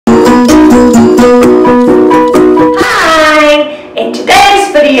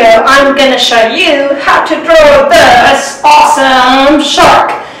video, I'm going to show you how to draw this awesome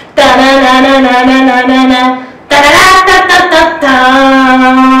shark.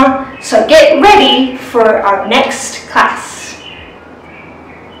 So get ready for our next class.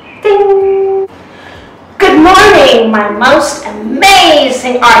 Ding! Good morning, my most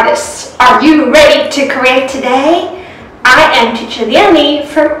amazing artists. Are you ready to create today? I am teacher Tammi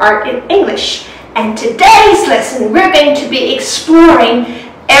from Art in English, and today's lesson we're going to be exploring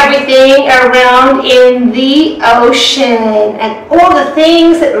everything around in the ocean and all the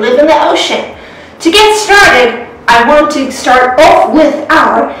things that live in the ocean. To get started, I want to start off with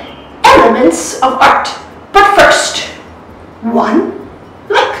our elements of art. But first, 1,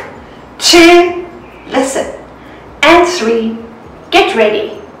 look, 2, listen, and 3, get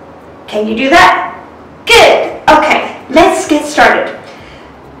ready. Can you do that? Good. Okay, let's get started.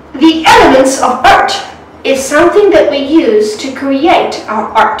 The elements of art is something that we use to create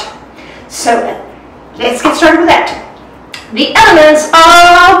our art. So let's get started with that. The elements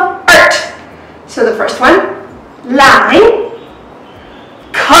of art. So the first one, line,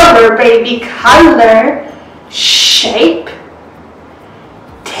 color, baby, color, shape,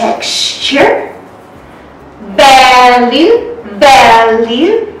 texture, value,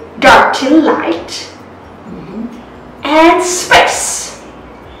 dark to light, and space.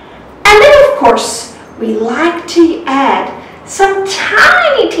 And then of course we like to add some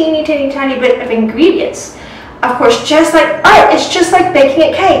teeny bit of ingredients. Of course, just like art, it's just like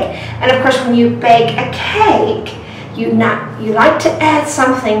baking a cake. And of course when you bake a cake, you like to add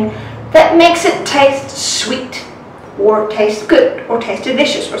something that makes it taste sweet or taste good or taste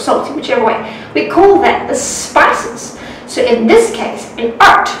delicious or salty, whichever way. We call that the spices. So in this case, in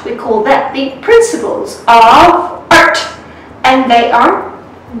art, we call that the principles of art. And they are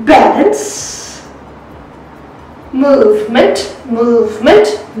balance, movement,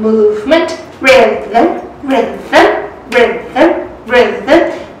 rhythm,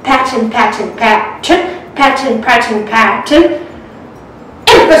 pattern,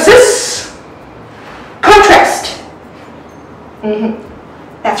 emphasis, contrast.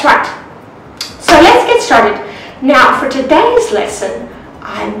 That's right. So let's get started. Now for today's lesson,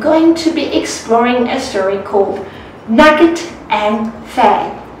 I'm going to be exploring a story called Nugget and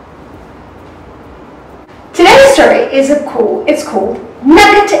Fang. Today's story is called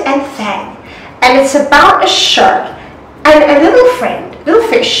Nugget and Fang, and it's about a shark and a little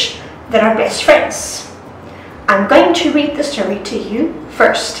fish that are best friends. I'm going to read the story to you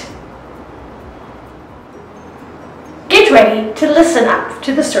first. Get ready to listen up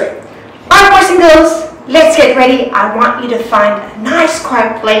to the story. Alright, boys and girls, let's get ready. I want you to find a nice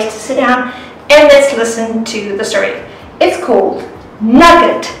quiet place to sit down and let's listen to the story. It's called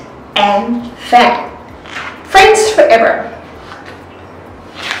Nugget and Fang. Friends forever.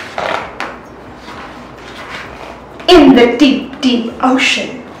 In the deep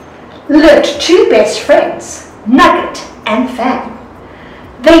ocean lived two best friends, Nugget and Fang.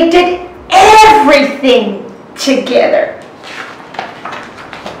 They did everything together.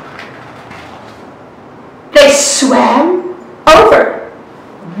 They swam over.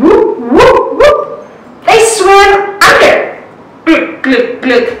 Whoop, whoop, whoop. They swam under. Glug, glug,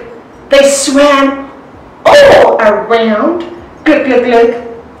 glug. They swam all around. Glug, glug, glug.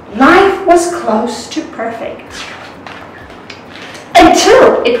 Life was close to perfect.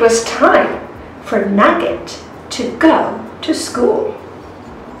 Until it was time for Nugget to go to school.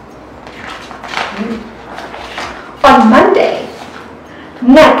 On Monday,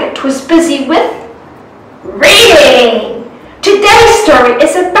 Nugget was busy with reading. Today's story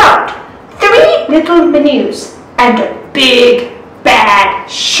is about 3 little minnows and a big bad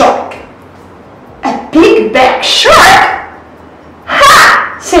shark. A big bad shark?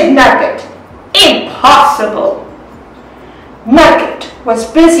 Ha! Said Nugget. Impossible. Nugget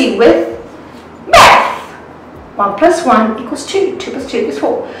was busy with math. 1 + 1 = 2. 2 + 2 =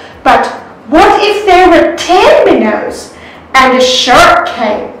 4. But what if there were 10 minnows and a shark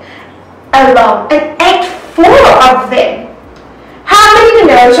came along and ate 4 of them? How many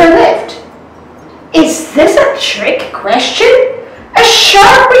minnows are left? Is this a trick question? A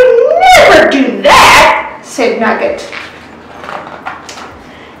shark would never do that, said Nugget.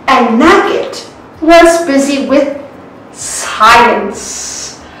 And Nugget was busy with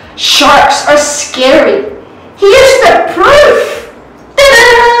science. Sharks are scary. Here's the proof. Ta-da!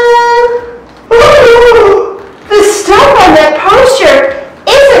 Ooh, the stuff on that poster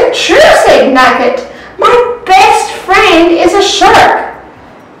isn't true, said Nugget. My best friend is a shark.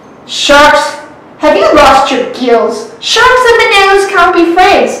 Sharks, have you lost your gills? Sharks and minnows can't be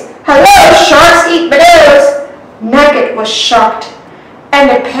friends. Hello, sharks eat minnows. Nugget was shocked. and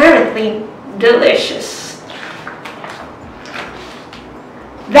apparently delicious.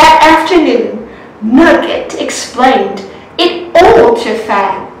 That afternoon, Nugget explained it all to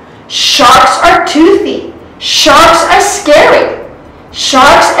Fan. Sharks are toothy. Sharks are scary.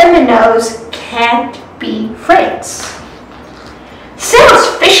 Sharks and minnows can't be friends. Sounds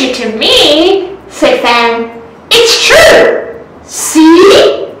fishy to me, said Fan. It's true.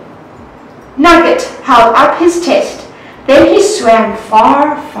 See? Nugget held up his chest. Then he swam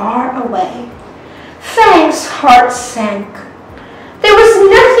far, far away. Fang's heart sank. There was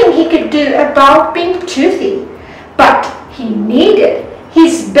nothing he could do about being toothy, but he needed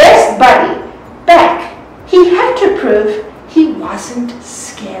his best buddy back. He had to prove he wasn't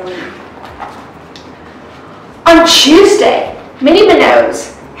scary. On Tuesday, Minnie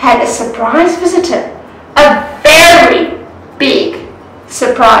Minnows had a surprise visitor, a very big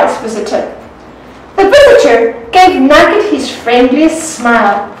surprise visitor. The visitor gave Nugget his friendliest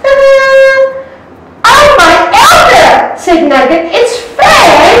smile. "I'm my elder," said Nugget. "It's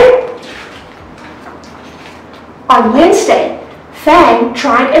Fan." On Wednesday, Fan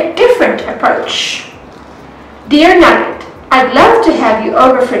tried a different approach. "Dear Nugget, I'd love to have you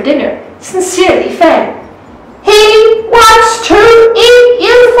over for dinner. Sincerely, Fan." "He wants to eat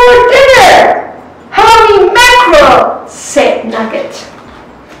you for dinner." "Holy mackerel," said Nugget.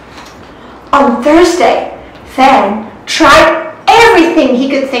 On Thursday, Fan tried everything he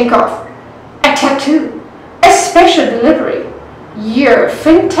could think of. A tattoo, a special delivery, "You're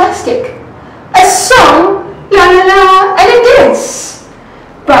fantastic," a song, "La la la," and a dance.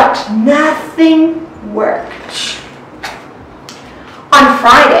 But nothing worked. On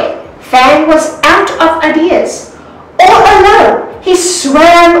Friday, Fan was out of ideas. All alone, he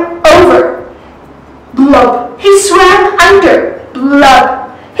swam over. Blub. He swam under. Blub.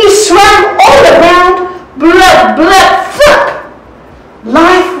 He swam all around. Blub, blub, flop.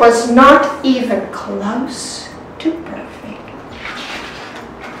 Life was not even close to perfect.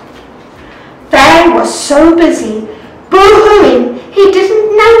 Fan was so busy boo-hooing he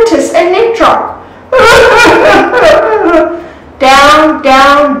didn't notice a net drop. Down,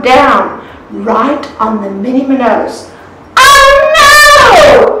 down, down, right on the Minnie Minnows. "Oh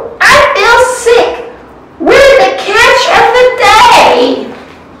no! I feel sick! We're the catch of the day!"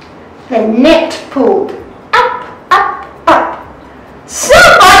 The net pulled up, up, up.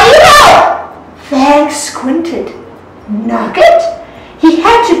 "Somebody help!" Fan squinted. Nugget? He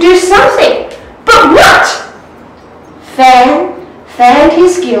had to do something. But what? Fan fanned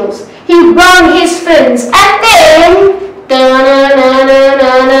his gills. He wrung his fins, and then bing!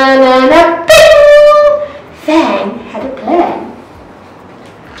 Fan had a plan.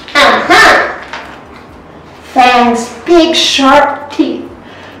 Fan's big sharp teeth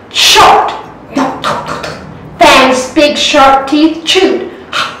chopped. Fan's big sharp teeth chewed.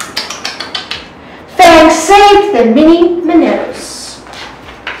 Fan saved the Minnie Minnows.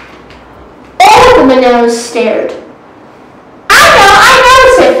 All the minnows stared. I know,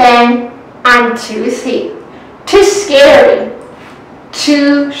 said Fan. "I'm toothy, too scary,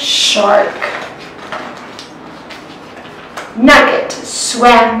 too shark." Nugget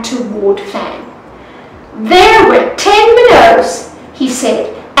swam toward Fan. "There were 10 minnows," he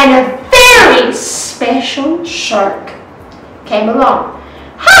said, "and a very special shark came along.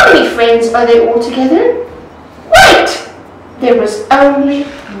 How many friends are there all together?" Wait! There was only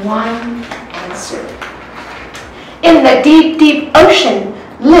one answer. In the deep, deep ocean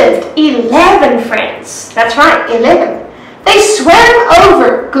lived 11 friends. That's right, 11. They swam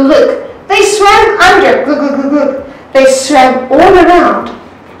over, glug. They swam under, glug, glug, glug, glug. They swam all around,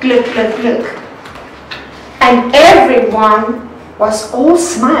 glug, glug, glug. And everyone was all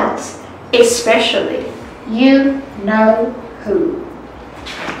smiles, especially you know who.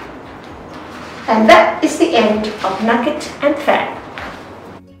 And that is the end of Nugget and Fan.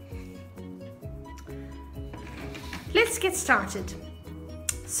 Let's get started.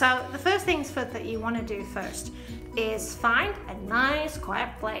 So the first things that you want to do first is find a nice quiet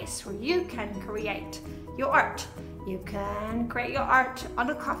place where you can create your art. You can create your art on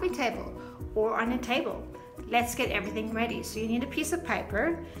a coffee table or on a table. Let's get everything ready. So you need a piece of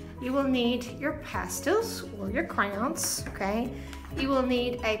paper. You will need your pastels or your crayons, okay? You will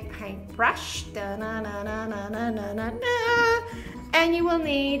need a paintbrush, and you will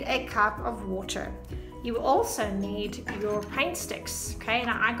need a cup of water. You will also need your paint sticks, okay?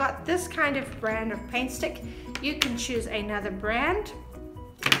 Now I got this kind of brand of paint stick. You can choose another brand.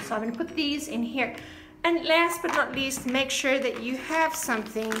 So I'm gonna put these in here. And last but not least, make sure that you have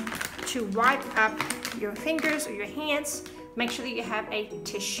something to wipe up your fingers or your hands. Make sure that you have a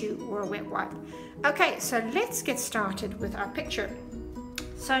tissue or a wet wipe. Okay, so let's get started with our picture.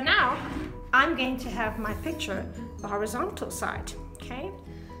 So now I'm going to have my picture the horizontal side, okay?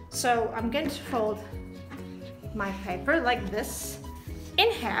 So I'm going to fold my paper like this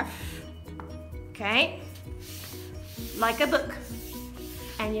in half, okay? Like a book.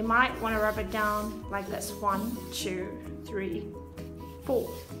 And you might want to rub it down like this. 1, 2, 3, 4.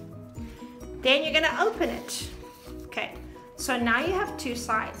 Then you're going to open it. Okay, so now you have two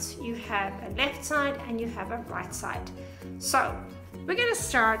sides. You have a left side and you have a right side. So we're going to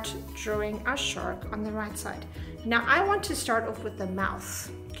start drawing our shark on the right side. Now I want to start off with the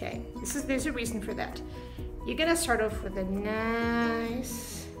mouth. Okay, there's a reason for that. You're going to start off with a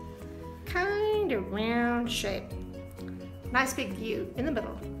nice kind of round shape. Nice big view in the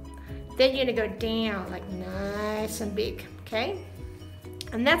middle. Then you're going to go down like nice and big, okay?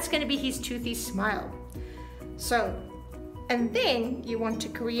 And that's going to be his toothy smile. So, and then you want to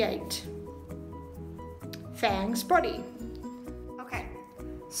create Fang's body. Okay,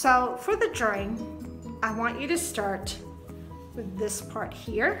 so for the drawing, I want you to start with this part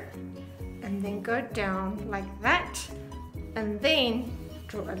here and then go down like that and then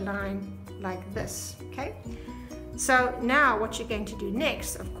draw a line like this, okay? So now what you're going to do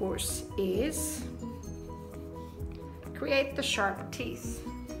next, of course, is create the sharp teeth.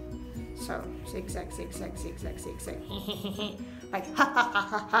 So zigzag, zigzag, zigzag, zigzag, like ha ha ha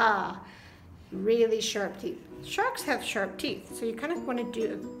ha ha. Really sharp teeth. Sharks have sharp teeth, so you kind of want to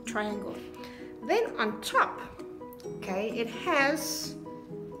do a triangle. Then on top, okay, it has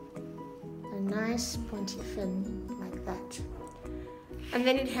a nice pointy fin like that. And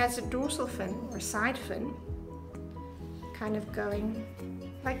then it has a dorsal fin or side fin, kind of going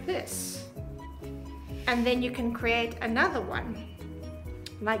like this. And then you can create another one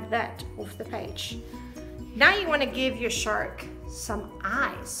like that off the page. Now you want to give your shark some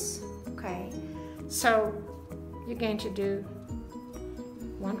eyes, okay? So you're going to do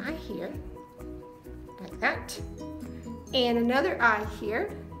one eye here, like that, and another eye here,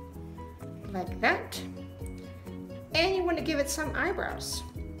 like that, and you want to give it some eyebrows,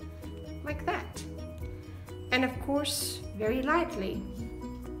 like that. And of course, very lightly,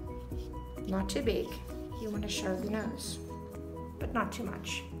 not too big, you want to show the nose, but not too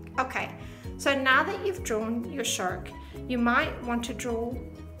much. Okay, so now that you've drawn your shark, you might want to draw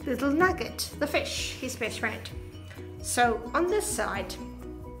little Nugget, the fish, his best friend. So on this side,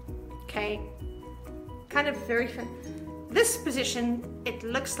 okay, kind of very thin. This position, it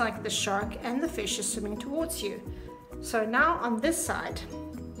looks like the shark and the fish is swimming towards you. So now on this side,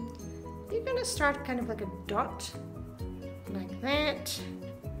 you're gonna start kind of like a dot, like that,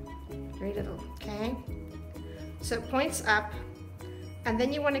 very little, okay? So it points up, and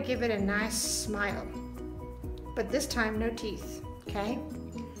then you want to give it a nice smile, but this time no teeth, okay?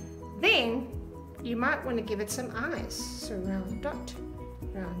 Then you might want to give it some eyes, so round dot,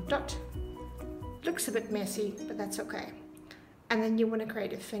 round dot. Looks a bit messy, but that's okay. And then you want to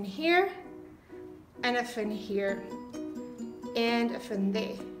create a fin here, and a fin here, and a fin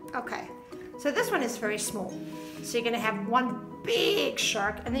there. Okay, so this one is very small. So you're going to have one big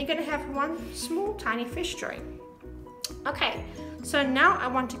shark, and then you're going to have one small tiny fish drawing. Okay, so now I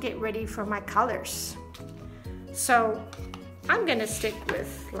want to get ready for my colors. So I'm going to stick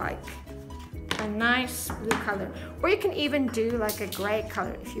with like a nice blue color, or you can even do like a gray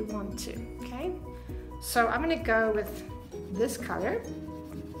color if you want to, okay? So I'm going to go with this color.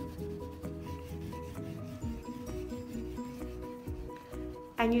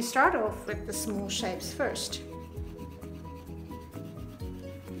 And you start off with the small shapes first.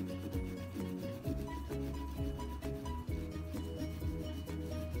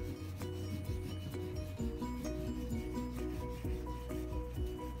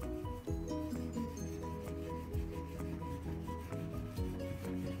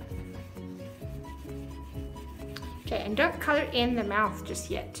 Okay, and don't color in the mouth just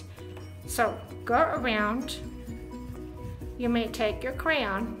yet. So go around. You may take your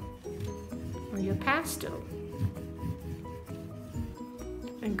crayon or your pastel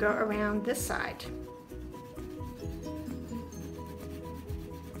and go around this side.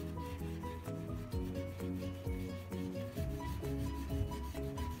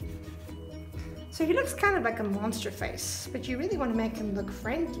 So he looks kind of like a monster face, but you really want to make him look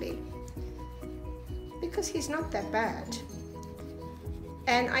friendly, because he's not that bad.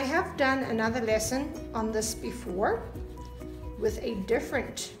 And I have done another lesson on this before with a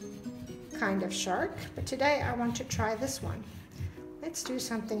different kind of shark, but today I want to try this one. Let's do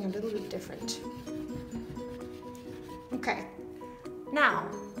something a little bit different. Okay, now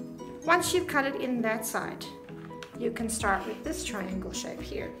once you've cut it in that side, you can start with this triangle shape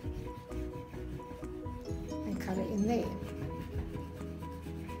here and cut it in there.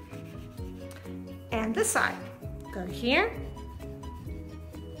 And this side, go here.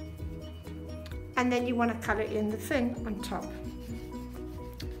 And then you want to color in the thing on top.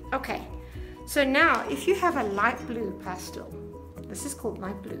 Okay, so now if you have a light blue pastel, this is called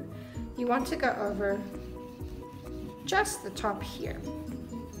light blue, you want to go over just the top here.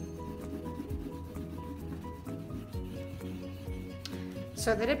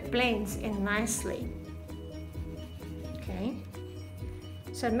 So that it blends in nicely. Okay,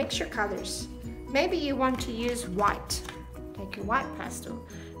 so mix your colors. Maybe you want to use white. Take your white pastel.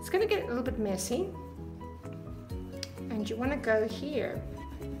 It's going to get a little bit messy. And you want to go here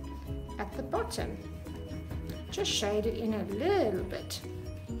at the bottom. Just shade it in a little bit.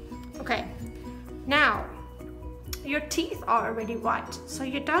 Okay, now your teeth are already white, so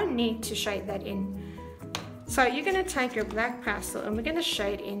you don't need to shade that in. So you're going to take your black pastel and we're going to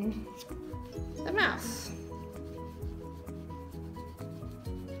shade in the mouth.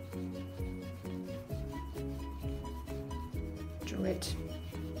 Draw it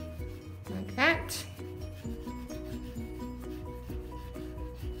like that.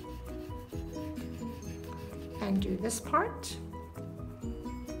 And do this part.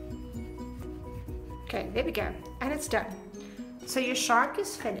 Okay, there we go. And it's done. So your shark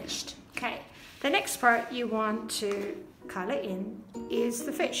is finished. Okay. The next part you want to color in is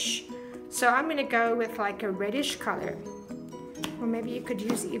the fish. So I'm going to go with like a reddish color, or maybe you could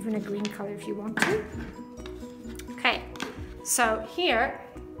use even a green color if you want to. Okay, so here,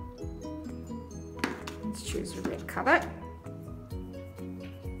 let's choose a red color.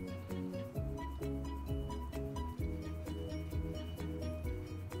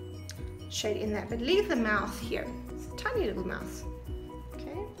 Shade in that, but leave the mouth here. It's a tiny little mouth.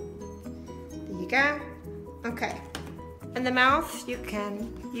 There you go. Okay, and the mouth, you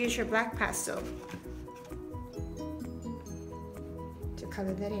can use your black pastel to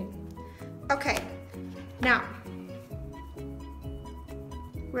color that in. Okay, now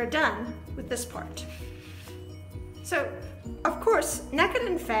we're done with this part. So, of course, Naked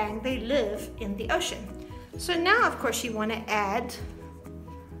and Fang, they live in the ocean. So now, of course, you want to add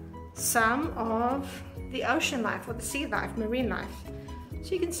some of the ocean life or the sea life, marine life.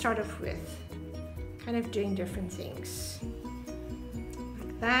 So you can start off with kind of doing different things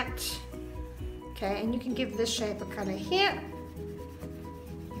like that. Okay, and you can give this shape a color here.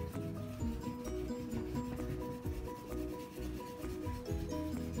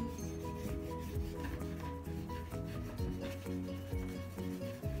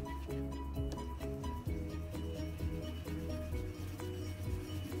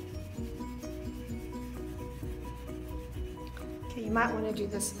 Okay, you might want to do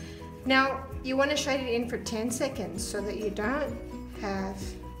this. Now, you want to shade it in for 10 seconds so that you don't have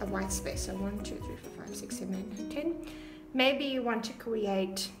a white space. So 1, 2, 3, 4, 5, 6, 7, 8, 9, 10. Maybe you want to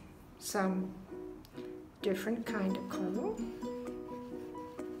create some different kind of coral.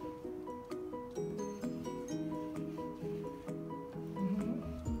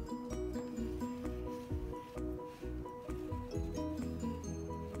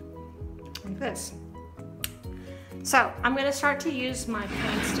 Like this. So I'm going to start to use my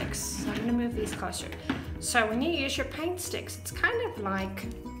paint sticks. So I'm going to move these closer. So when you use your paint sticks, it's kind of like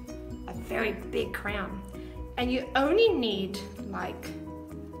a very big crayon. And you only need like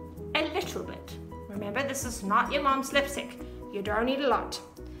a little bit. Remember, this is not your mom's lipstick. You don't need a lot.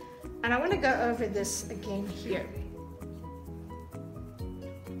 And I want to go over this again here.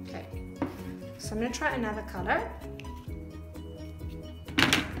 Okay. So I'm going to try another color.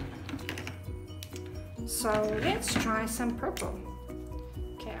 So let's try some purple.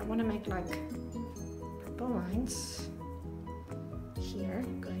 Okay, I want to make like purple lines here,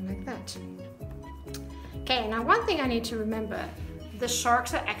 going like that. Okay, now one thing I need to remember, the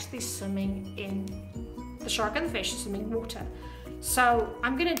sharks are actually swimming in, the shark and the fish are swimming in water. So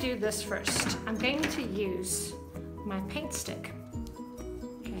I'm going to do this first. I'm going to use my paint stick.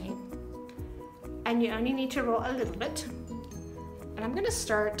 Okay, and you only need to roll a little bit. And I'm going to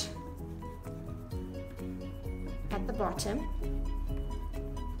start at the bottom.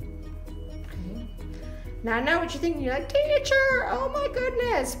 Okay. Now I know what you're thinking. You're like, teacher, oh my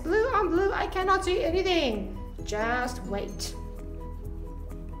goodness, blue on blue, I cannot see anything. Just wait.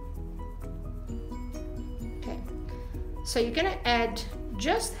 Okay, so you're gonna add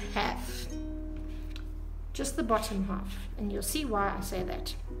just half, just the bottom half, and you'll see why I say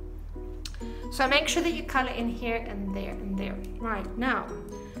that. So make sure that you color in here and there and there. Right, now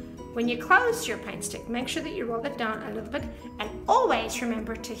when you close your paint stick, make sure that you roll it down a little bit, and always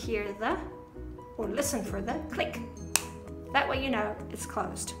remember to hear the, or listen for the click. That way you know it's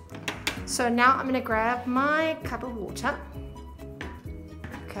closed. So now I'm going to grab my cup of water.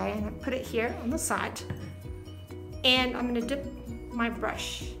 Okay,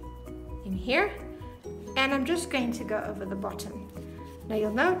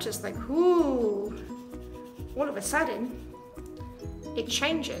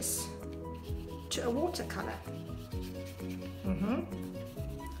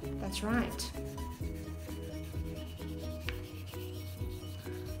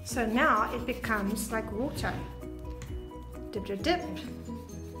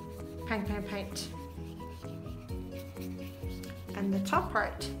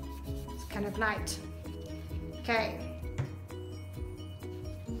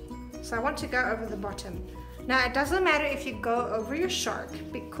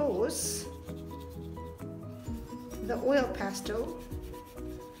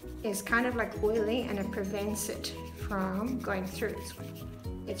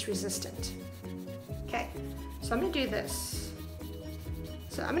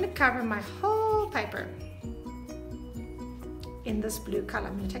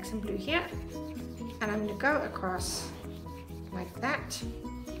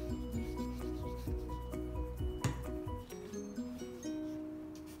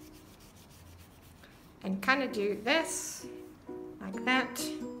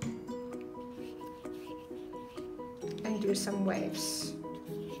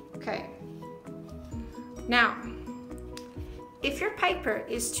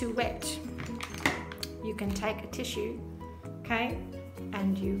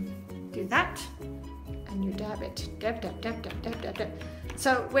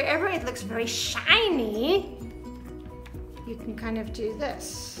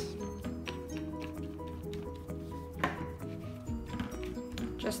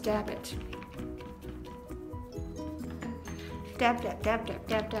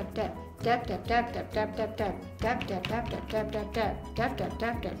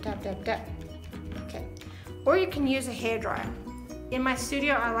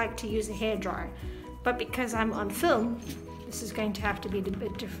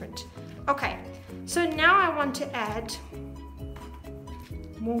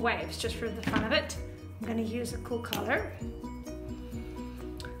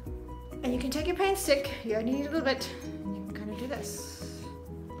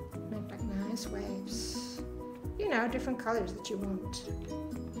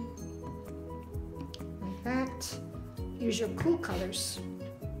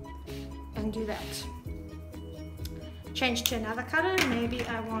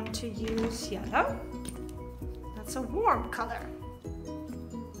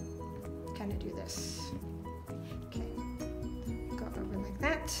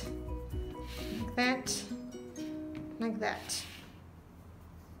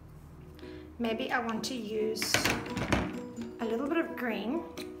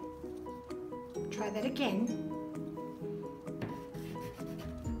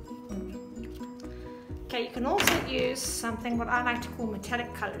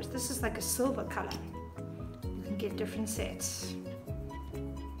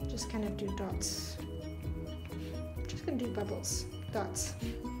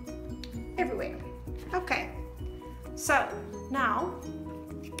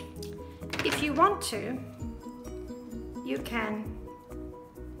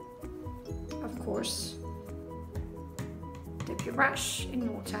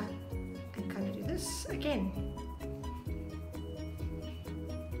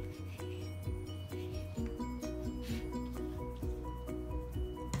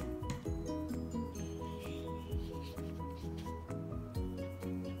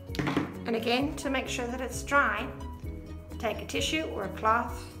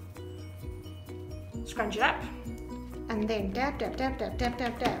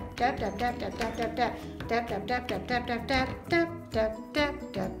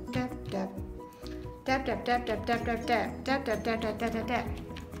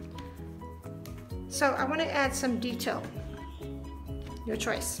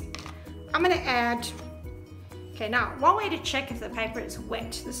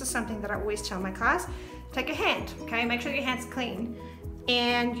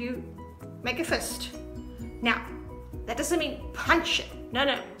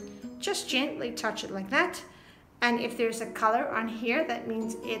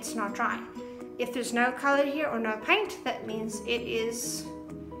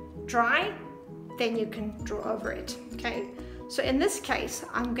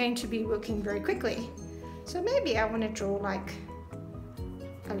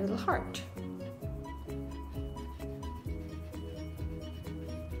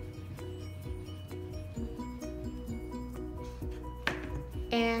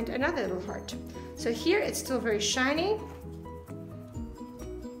 and another little heart. So here it's still very shiny.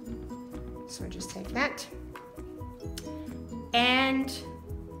 So I just take that and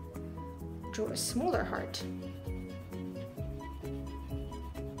draw a smaller heart.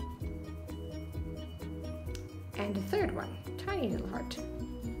 And a third one, tiny little heart.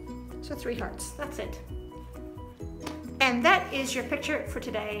 So 3 hearts, that's it. And that is your picture for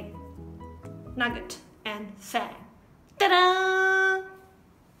today. Nugget and Fang. Ta-da!